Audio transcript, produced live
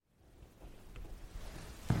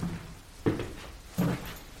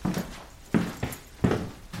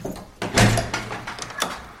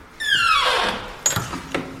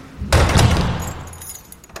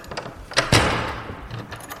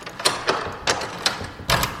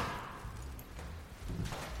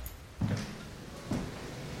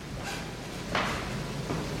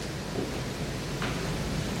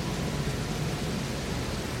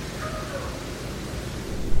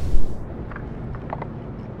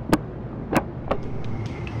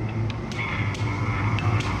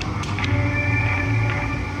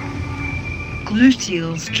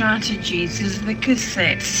Gluteal Strategies is the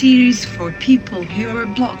cassette series for people who are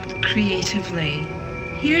blocked creatively.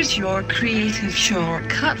 Here's your creative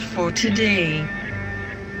shortcut for today.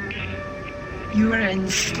 You are in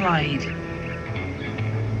slide.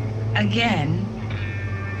 Again,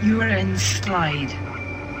 you are in slide.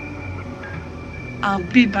 I'll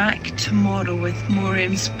be back tomorrow with more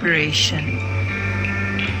inspiration.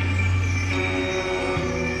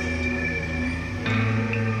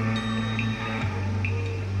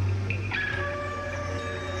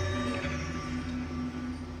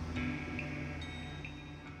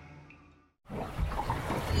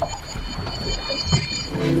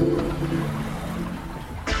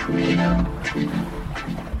 Three,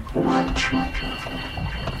 one,